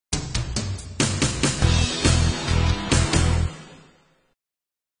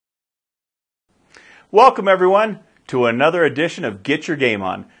Welcome everyone to another edition of Get Your Game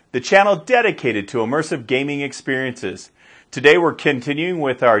On, the channel dedicated to immersive gaming experiences. Today we're continuing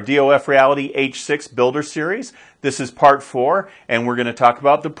with our DOF Reality H6 Builder Series. This is part 4 and we're going to talk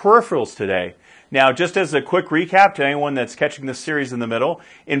about the peripherals today. Now just as a quick recap to anyone that's catching this series in the middle,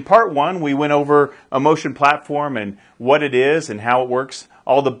 in part 1 we went over a motion platform and what it is and how it works,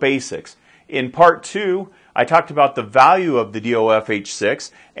 all the basics. In part 2 I talked about the value of the DOF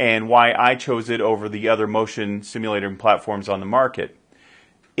H6 and why I chose it over the other motion simulator platforms on the market.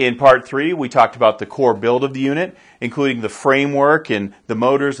 In part 3, we talked about the core build of the unit, including the framework and the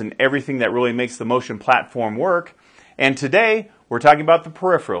motors and everything that really makes the motion platform work. And today, we're talking about the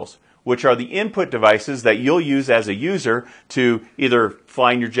peripherals, which are the input devices that you'll use as a user to either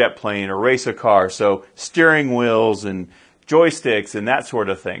fly in your jet plane or race a car, so steering wheels and joysticks and that sort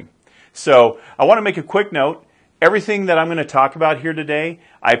of thing. So I want to make a quick note. Everything that I'm going to talk about here today,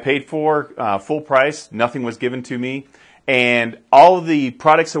 I paid for full price. Nothing was given to me. And all of the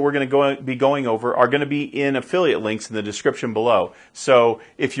products that we're going to be going over are going to be in affiliate links in the description below. So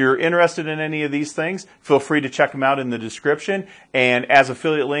if you're interested in any of these things, feel free to check them out in the description. And as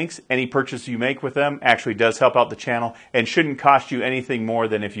affiliate links, any purchase you make with them actually does help out the channel and shouldn't cost you anything more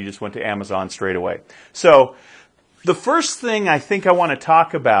than if you just went to Amazon straight away. So the first thing I think I want to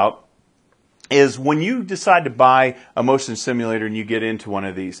talk about is when you decide to buy a motion simulator and you get into one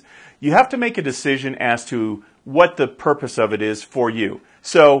of these, you have to make a decision as to what the purpose of it is for you.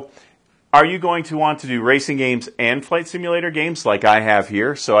 So are you going to want to do racing games and flight simulator games like I have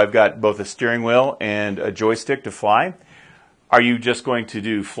here? So I've got both a steering wheel and a joystick to fly. Are you just going to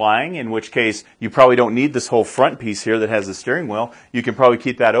do flying, in which case you probably don't need this whole front piece here that has the steering wheel. You can probably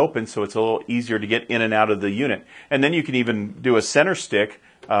keep that open so it's a little easier to get in and out of the unit. And then you can even do a center stick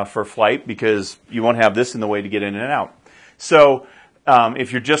for flight because you won't have this in the way to get in and out. So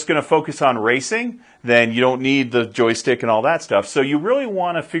if you're just going to focus on racing, then you don't need the joystick and all that stuff. So you really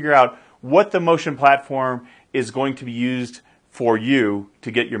want to figure out what the motion platform is going to be used for you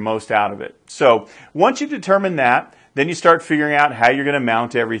to get your most out of it. So once you determine that, then you start figuring out how you're going to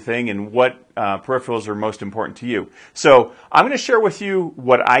mount everything and what peripherals are most important to you. So I'm going to share with you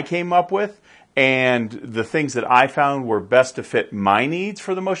what I came up with and the things that I found were best to fit my needs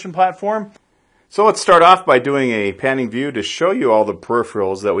for the motion platform. So let's start off by doing a panning view to show you all the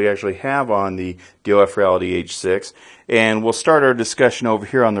peripherals that we actually have on the DOF Reality H6. And we'll start our discussion over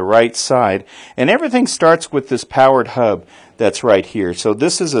here on the right side. And everything starts with this powered hub that's right here. So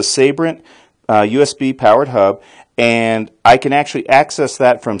this is a Sabrent USB powered hub. And I can actually access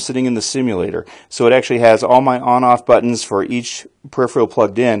that from sitting in the simulator. So it actually has all my on-off buttons for each peripheral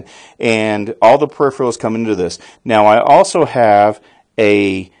plugged in, and all the peripherals come into this. Now I also have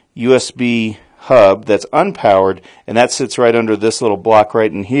a USB hub that's unpowered, and that sits right under this little block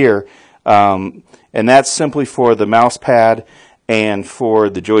right in here. And that's simply for the mouse pad and for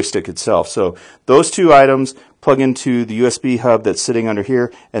the joystick itself. So those two items plug into the USB hub that's sitting under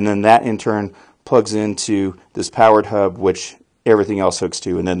here, and then that in turn plugs into this powered hub, which everything else hooks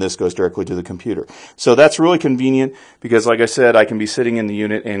to, and then this goes directly to the computer. So that's really convenient because, like I said, I can be sitting in the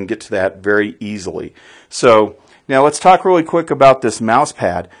unit and get to that very easily. So now let's talk really quick about this mouse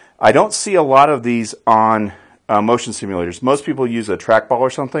pad. I don't see a lot of these on motion simulators. Most people use a trackball or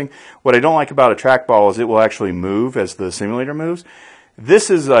something. What I don't like about a trackball is it will actually move as the simulator moves.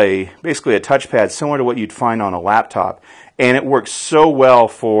 This is basically a touchpad similar to what you'd find on a laptop. And it works so well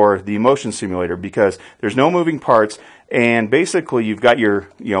for the motion simulator because there's no moving parts, and basically you've got your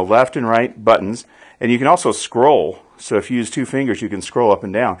left and right buttons, and you can also scroll. So if you use two fingers, you can scroll up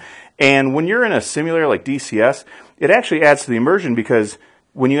and down. And when you're in a simulator like DCS, it actually adds to the immersion because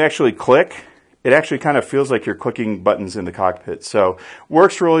when you actually click, it actually kind of feels like you're clicking buttons in the cockpit. So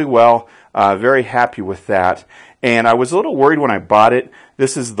works really well. Very happy with that. And I was a little worried when I bought it.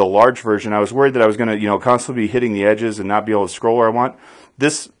 This is the large version. I was worried that I was going to, constantly be hitting the edges and not be able to scroll where I want.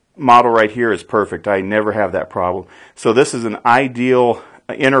 This model right here is perfect. I never have that problem. So this is an ideal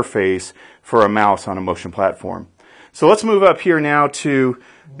interface for a mouse on a motion platform. So let's move up here now to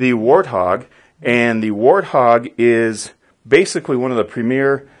the Warthog. And the Warthog is basically one of the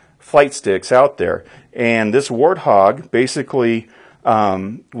premier flight sticks out there. And this Warthog basically,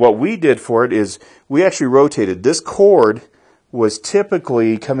 what we did for it is we actually rotated. This cord was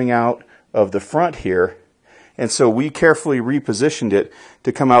typically coming out of the front here, and so we carefully repositioned it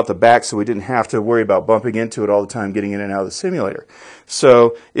to come out the back so we didn't have to worry about bumping into it all the time getting in and out of the simulator.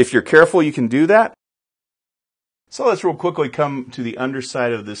 So if you're careful, you can do that. So let's real quickly come to the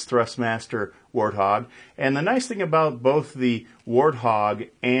underside of this Thrustmaster Warthog. And the nice thing about both the Warthog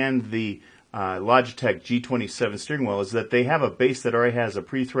and the Logitech G27 steering wheel is that they have a base that already has a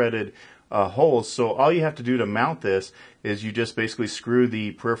pre-threaded holes. So all you have to do to mount this is you just basically screw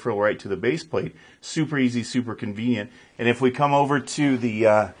the peripheral right to the base plate. Super easy, super convenient. And if we come over to the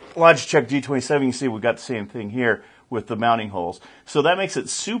Logitech G27, you can see we've got the same thing here with the mounting holes. So that makes it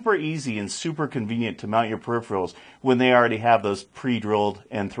super easy and super convenient to mount your peripherals when they already have those pre-drilled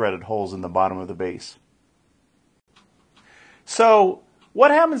and threaded holes in the bottom of the base. So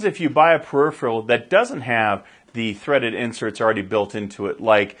what happens if you buy a peripheral that doesn't have the threaded inserts already built into it,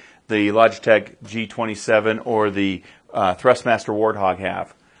 like the Logitech G27 or the Thrustmaster Warthog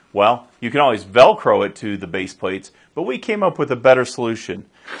have? Well, you can always Velcro it to the base plates, but we came up with a better solution.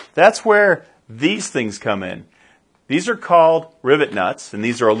 That's where these things come in. These are called Rivet Nuts, and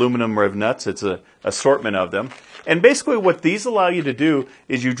these are aluminum Rivet Nuts. It's an assortment of them. And basically what these allow you to do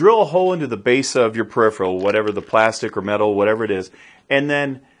is you drill a hole into the base of your peripheral, whatever the plastic or metal, whatever it is, and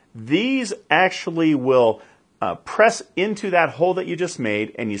then these actually will press into that hole that you just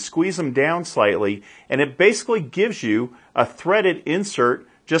made, and you squeeze them down slightly, and it basically gives you a threaded insert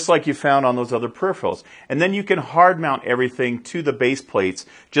just like you found on those other peripherals. And then you can hard mount everything to the base plates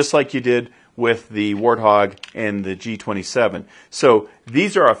just like you did with the Warthog and the G27. So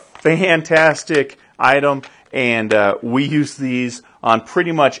these are a fantastic item, and we use these on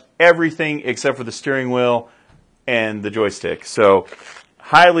pretty much everything except for the steering wheel and the joystick. So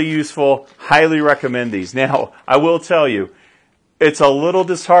highly useful, highly recommend these. Now, I will tell you, it's a little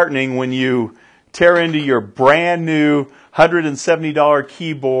disheartening when you tear into your brand new $170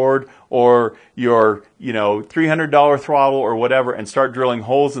 keyboard or your $300 throttle or whatever and start drilling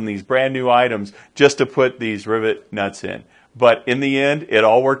holes in these brand new items just to put these rivet nuts in. But in the end, it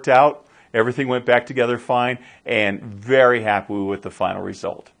all worked out. Everything went back together fine, and very happy with the final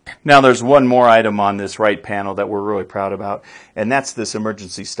result. Now there's one more item on this right panel that we're really proud about, and that's this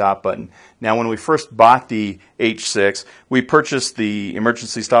emergency stop button. Now when we first bought the H6, we purchased the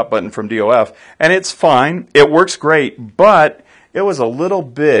emergency stop button from DOF, and it's fine, it works great, but it was a little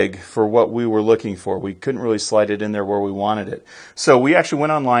big for what we were looking for. We couldn't really slide it in there where we wanted it. So we actually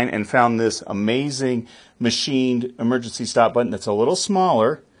went online and found this amazing machined emergency stop button that's a little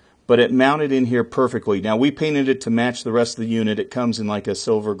smaller, but it mounted in here perfectly. Now we painted it to match the rest of the unit. It comes in like a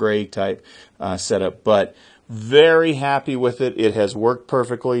silver gray type setup, but very happy with it. It has worked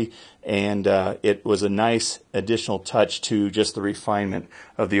perfectly, and it was a nice additional touch to just the refinement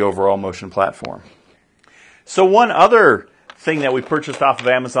of the overall motion platform. So one other thing that we purchased off of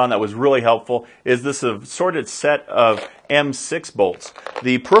Amazon that was really helpful is this assorted set of M6 bolts.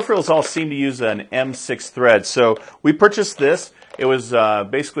 The peripherals all seem to use an M6 thread, so we purchased this. It was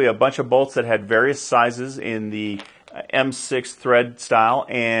basically a bunch of bolts that had various sizes in the M6 thread style,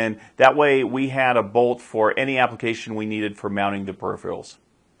 and that way we had a bolt for any application we needed for mounting the peripherals.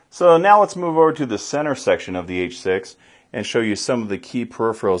 So now let's move over to the center section of the H6 and show you some of the key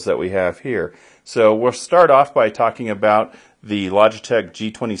peripherals that we have here. So we'll start off by talking about the Logitech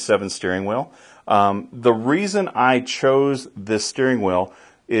G27 steering wheel. The reason I chose this steering wheel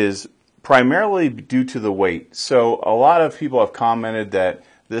is primarily due to the weight. So a lot of people have commented that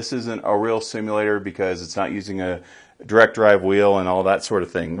this isn't a real simulator because it's not using a direct drive wheel and all that sort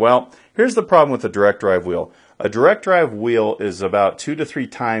of thing. Well, here's the problem with a direct drive wheel. A direct drive wheel is about 2 to 3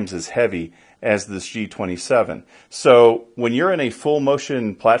 times as heavy as this G27. So when you're in a full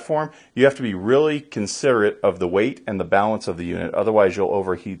motion platform, you have to be really considerate of the weight and the balance of the unit. Otherwise, you'll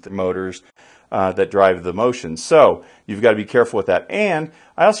overheat the motors that drive the motion. So you've got to be careful with that. And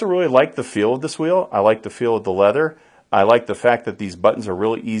I also really like the feel of this wheel. I like the feel of the leather. I like the fact that these buttons are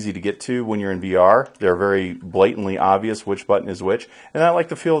really easy to get to when you're in VR. They're very blatantly obvious which button is which. And I like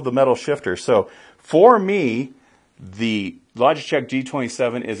the feel of the metal shifter. So for me, the Logitech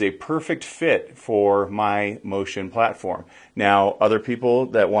G27 is a perfect fit for my motion platform. Now, other people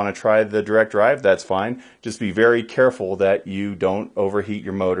that want to try the direct drive, that's fine. Just be very careful that you don't overheat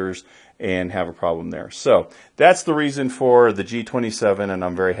your motors and have a problem there. So that's the reason for the G27, and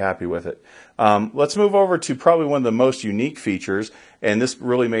I'm very happy with it. Let's move over to probably one of the most unique features, and this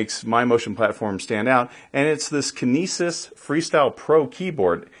really makes my motion platform stand out, and it's this Kinesis Freestyle Pro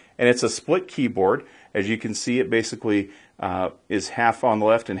keyboard, and it's a split keyboard. As you can see, it basically is half on the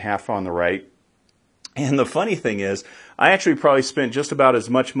left and half on the right. And the funny thing is, I actually probably spent just about as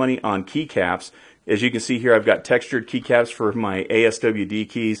much money on keycaps. As you can see here, I've got textured keycaps for my ASWD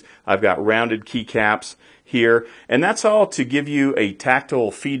keys. I've got rounded keycaps here. And that's all to give you a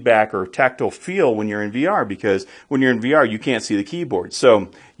tactile feedback or tactile feel when you're in VR, because when you're in VR, you can't see the keyboard. So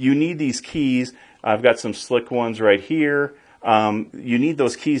you need these keys. I've got some slick ones right here. You need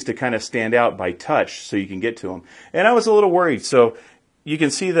those keys to kind of stand out by touch so you can get to them. And I was a little worried. So you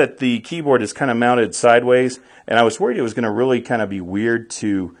can see that the keyboard is kind of mounted sideways, and I was worried it was going to really kind of be weird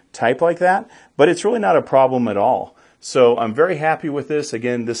to type like that, but it's really not a problem at all. So I'm very happy with this.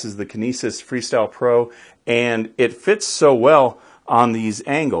 Again, this is the Kinesis Freestyle Pro, and it fits so well on these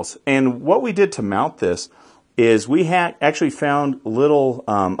angles. And what we did to mount this is we actually found little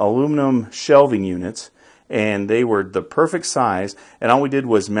aluminum shelving units, and they were the perfect size, and all we did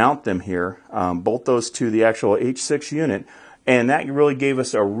was mount them here, bolt those to the actual H6 unit, and that really gave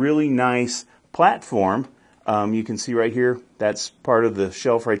us a really nice platform. You can see right here, that's part of the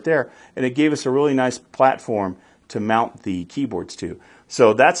shelf right there, and it gave us a really nice platform to mount the keyboards to.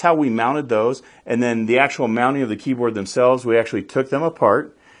 So that's how we mounted those, and then the actual mounting of the keyboard themselves, we actually took them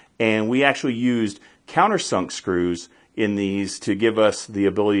apart, and we actually used countersunk screws in these to give us the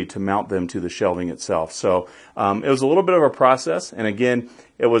ability to mount them to the shelving itself. So it was a little bit of a process, and again,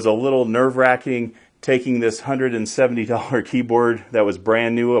 it was a little nerve-wracking taking this $170 keyboard that was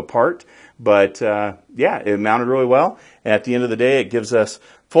brand new apart, but yeah, it mounted really well, and at the end of the day, it gives us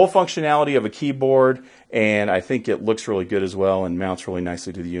full functionality of a keyboard, and I think it looks really good as well and mounts really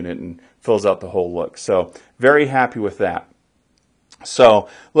nicely to the unit and fills out the whole look. So very happy with that. So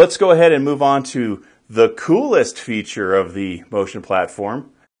let's go ahead and move on to the coolest feature of the Motion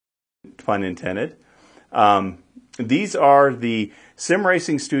platform, pun intended. These are the Sim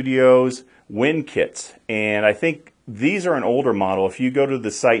Racing Studios wind kits, and I think these are an older model. If you go to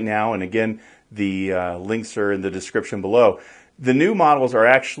the site now, and again, the links are in the description below, the new models are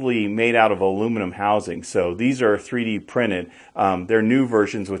actually made out of aluminum housing, so these are 3D printed. Their new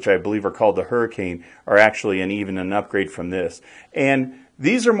versions, which I believe are called the Hurricane, are actually even an upgrade from this. And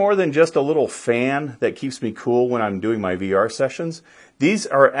these are more than just a little fan that keeps me cool when I'm doing my VR sessions. These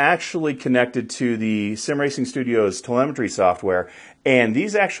are actually connected to the Sim Racing Studios telemetry software, and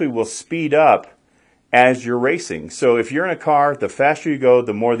these actually will speed up as you're racing. So if you're in a car, the faster you go,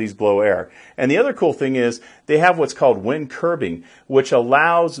 the more these blow air. And the other cool thing is they have what's called wind curbing, which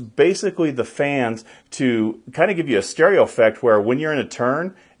allows basically the fans to kind of give you a stereo effect where when you're in a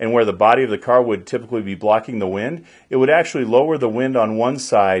turn and where the body of the car would typically be blocking the wind, it would actually lower the wind on one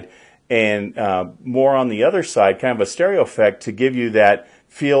side and more on the other side, kind of a stereo effect to give you that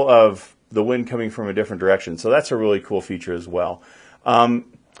feel of the wind coming from a different direction. So that's a really cool feature as well.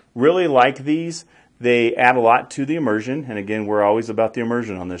 Really like these. They add a lot to the immersion, and again, we're always about the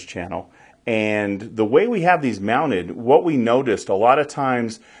immersion on this channel. And the way we have these mounted, what we noticed a lot of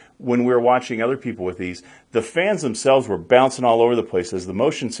times when we were watching other people with these, the fans themselves were bouncing all over the place as the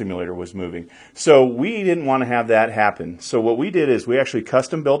motion simulator was moving. So we didn't want to have that happen. So what we did is we actually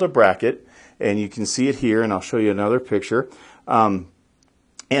custom built a bracket, and you can see it here, and I'll show you another picture. And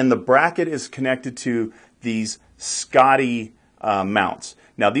the bracket is connected to these Scotty mounts.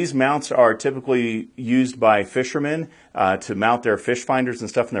 Now, these mounts are typically used by fishermen to mount their fish finders and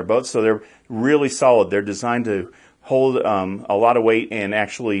stuff in their boats, so they're really solid. They're designed to hold a lot of weight and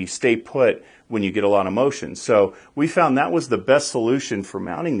actually stay put when you get a lot of motion. So we found that was the best solution for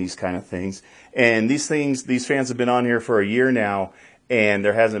mounting these kind of things. And these fans have been on here for a year now, and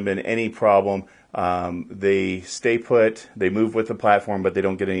there hasn't been any problem. They stay put, they move with the platform, but they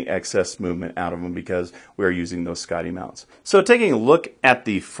don't get any excess movement out of them because we're using those Scotty mounts. So taking a look at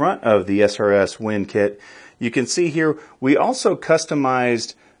the front of the SRS wind kit, you can see here we also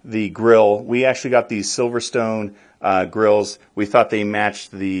customized the grill. We actually got these Silverstone grills. We thought they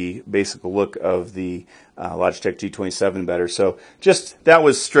matched the basic look of the Logitech G27 better. So just that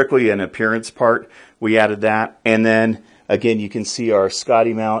was strictly an appearance part. We added that, and then again, you can see our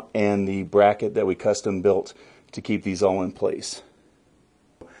Scotty mount and the bracket that we custom built to keep these all in place.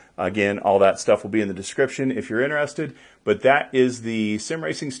 Again, all that stuff will be in the description if you're interested, but that is the Sim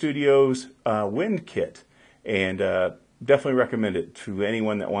Racing Studios wind kit, and definitely recommend it to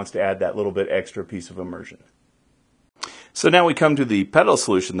anyone that wants to add that little bit extra piece of immersion. So now we come to the pedal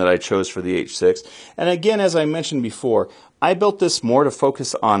solution that I chose for the H6. And again, as I mentioned before, I built this more to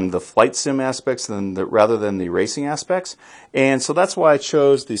focus on the flight sim aspects rather than the racing aspects. And so that's why I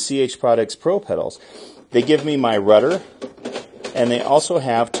chose the CH Products Pro pedals. They give me my rudder, and they also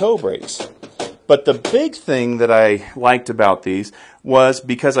have toe brakes. But the big thing that I liked about these was,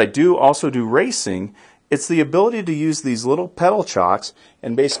 because I also do racing, it's the ability to use these little pedal chocks,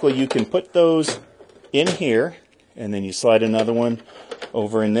 and basically you can put those in here, and then you slide another one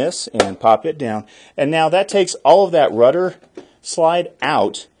over in this and pop it down. And now that takes all of that rudder slide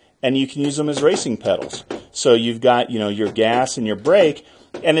out, and you can use them as racing pedals. So you've got, your gas and your brake,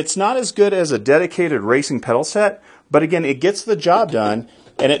 and it's not as good as a dedicated racing pedal set, but again, it gets the job done,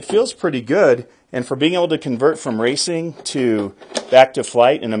 and it feels pretty good. And for being able to convert from racing to back to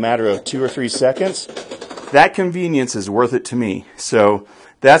flight in a matter of 2 or 3 seconds, that convenience is worth it to me. So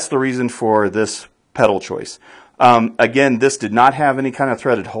that's the reason for this pedal choice. Again, this did not have any kind of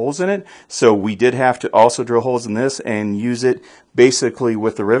threaded holes in it, so we did have to also drill holes in this and use it basically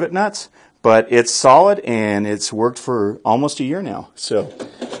with the rivet nuts. But it's solid and it's worked for almost a year now. So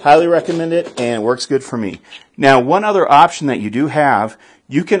highly recommend it, and it works good for me. Now, one other option that you do have,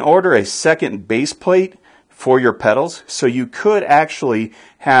 you can order a second base plate for your pedals. So you could actually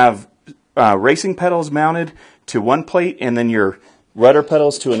have racing pedals mounted to one plate and then your rudder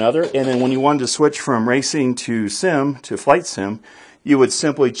pedals to another, and then when you wanted to switch from racing to sim, to flight sim, you would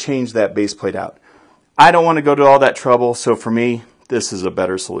simply change that base plate out. I don't want to go to all that trouble, so for me, this is a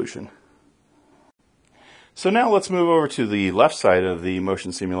better solution. So now let's move over to the left side of the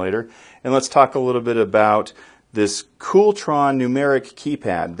motion simulator, and let's talk a little bit about this Koolertron Numeric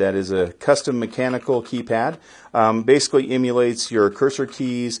keypad. That is a custom mechanical keypad. Basically emulates your cursor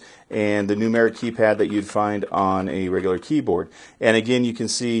keys and the numeric keypad that you'd find on a regular keyboard. And again, you can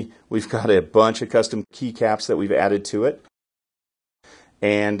see we've got a bunch of custom keycaps that we've added to it.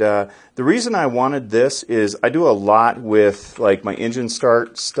 And the reason I wanted this is I do a lot with like my engine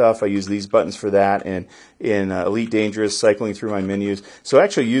start stuff. I use these buttons for that, and in Elite Dangerous, cycling through my menus. So I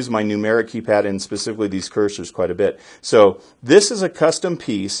actually use my numeric keypad and specifically these cursors quite a bit. So this is a custom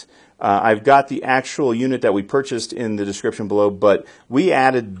piece. I've got the actual unit that we purchased in the description below, but we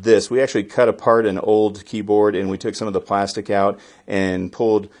added this. We actually cut apart an old keyboard and we took some of the plastic out and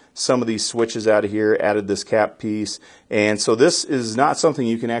pulled some of these switches out of here, added this cap piece. And so this is not something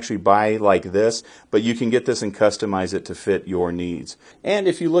you can actually buy like this, but you can get this and customize it to fit your needs. And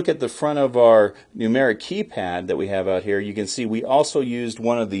if you look at the front of our numeric keypad that we have out here, you can see we also used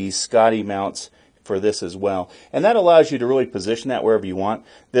one of these Scotty mounts for this as well. And that allows you to really position that wherever you want.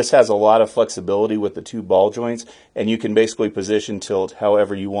 This has a lot of flexibility with the two ball joints, and you can basically position tilt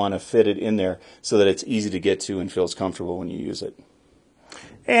however you want to fit it in there so that it's easy to get to and feels comfortable when you use it.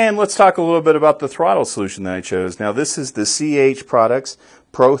 And let's talk a little bit about the throttle solution that I chose. Now this is the CH Products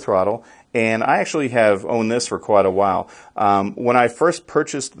Pro Throttle, and I actually have owned this for quite a while. When I first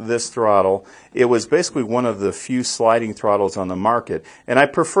purchased this throttle, it was basically one of the few sliding throttles on the market, and I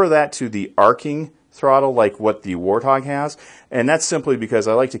prefer that to the arcing throttle like what the Warthog has, and that's simply because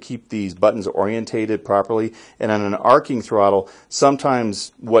I like to keep these buttons orientated properly. And on an arcing throttle,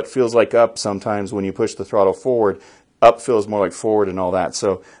 sometimes what feels like up, sometimes when you push the throttle forward, up feels more like forward and all that.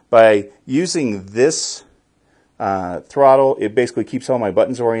 So by using this throttle, it basically keeps all my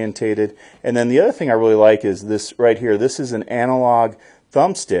buttons orientated. And then the other thing I really like is this right here. This is an analog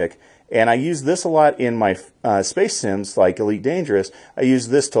thumbstick, and I use this a lot in my space sims like Elite Dangerous. I use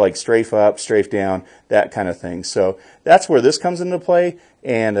this to like strafe up, strafe down, that kind of thing. So that's where this comes into play,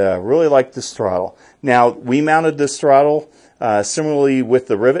 and really like this throttle. Now we mounted this throttle similarly with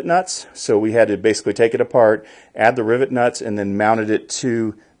the rivet nuts, so we had to basically take it apart, add the rivet nuts, and then mounted it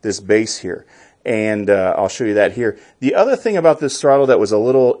to this base here. And I'll show you that here. The other thing about this throttle that was a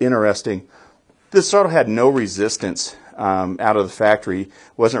little interesting, this throttle had no resistance out of the factory.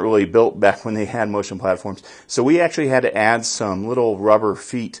 Wasn't really built back when they had motion platforms. So we actually had to add some little rubber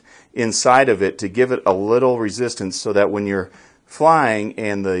feet inside of it to give it a little resistance so that when you're flying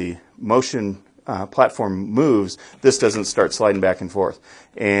and the motion platform moves, this doesn't start sliding back and forth.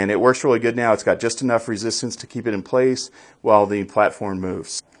 And it works really good now. It's got just enough resistance to keep it in place while the platform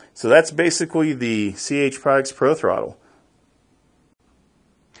moves. So that's basically the CH Products Pro Throttle.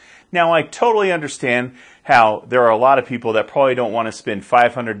 Now I totally understand how there are a lot of people that probably don't want to spend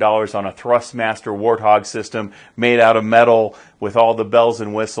 $500 on a Thrustmaster Warthog system made out of metal with all the bells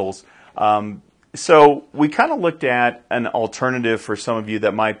and whistles. So we kind of looked at an alternative for some of you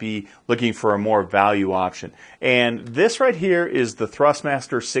that might be looking for a more value option. And this right here is the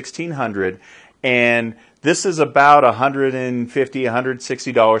Thrustmaster 1600, and this is about $150,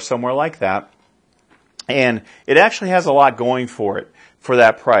 $160, somewhere like that. And it actually has a lot going for it for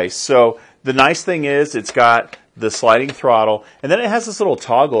that price. So the nice thing is it's got the sliding throttle, and then it has this little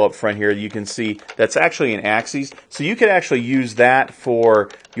toggle up front here that you can see that's actually an axis. So you could actually use that for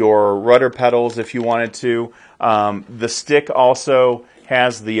your rudder pedals if you wanted to. The stick also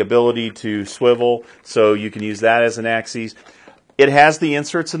has the ability to swivel, so you can use that as an axis. It has the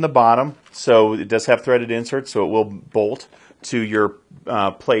inserts in the bottom, so it does have threaded inserts, so it will bolt to your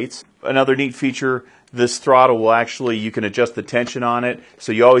plates. Another neat feature, this throttle will actually, you can adjust the tension on it,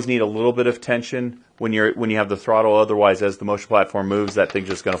 so you always need a little bit of tension when you have the throttle. Otherwise, as the motion platform moves, that thing's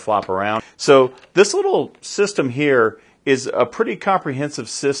just going to flop around. So this little system here is a pretty comprehensive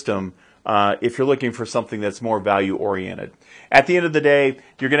system if you're looking for something that's more value oriented. At the end of the day,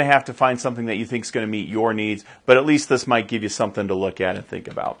 you're going to have to find something that you think is going to meet your needs, but at least this might give you something to look at and think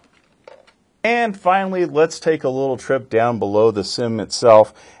about. And finally, let's take a little trip down below the sim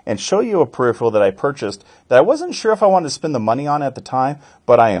itself and show you a peripheral that I purchased that I wasn't sure if I wanted to spend the money on at the time,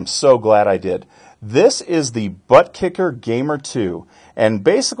 but I am so glad I did. This is the Butt Kicker Gamer 2, and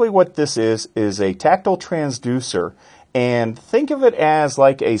basically what this is a tactile transducer, and think of it as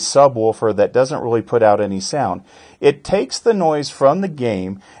like a subwoofer that doesn't really put out any sound. It takes the noise from the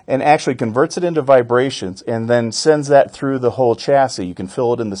game and actually converts it into vibrations and then sends that through the whole chassis. You can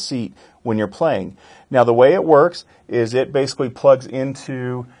feel it in the seat when you're playing. Now the way it works is it basically plugs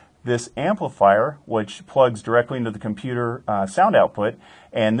into this amplifier, which plugs directly into the computer sound output,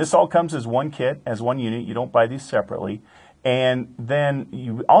 and this all comes as one kit, as one unit. You don't buy these separately. And then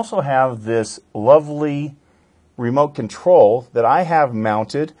you also have this lovely remote control that I have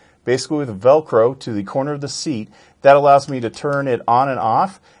mounted basically with Velcro to the corner of the seat that allows me to turn it on and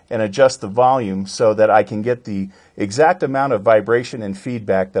off and adjust the volume so that I can get the exact amount of vibration and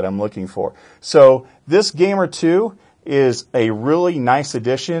feedback that I'm looking for. So this Gamer 2 is a really nice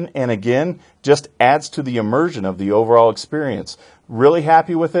addition, and again, just adds to the immersion of the overall experience. Really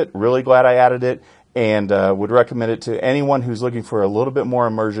happy with it, really glad I added it, and would recommend it to anyone who's looking for a little bit more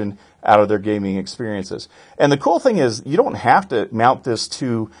immersion out of their gaming experiences. And the cool thing is, you don't have to mount this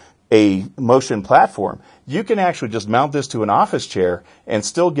to a motion platform. You can actually just mount this to an office chair and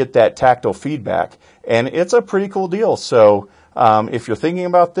still get that tactile feedback. And it's a pretty cool deal. So if you're thinking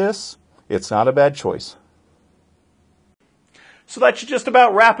about this, it's not a bad choice. So that should just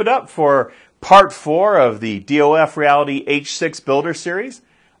about wrap it up for part 4 of the DOF Reality H6 Builder Series.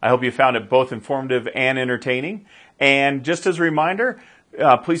 I hope you found it both informative and entertaining. And just as a reminder,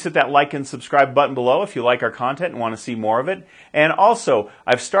 please hit that like and subscribe button below if you like our content and want to see more of it. And also,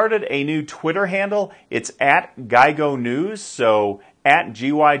 I've started a new Twitter handle. It's at Gygo News, so at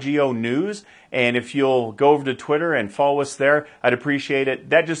GYGO News. And if you'll go over to Twitter and follow us there, I'd appreciate it.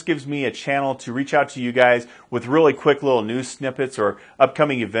 That just gives me a channel to reach out to you guys with really quick little news snippets or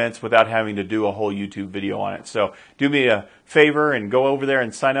upcoming events without having to do a whole YouTube video on it. So do me a favor and go over there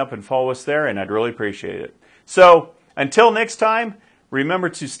and sign up and follow us there, and I'd really appreciate it. So until next time, remember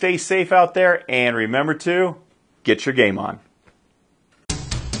to stay safe out there, and remember to get your game on.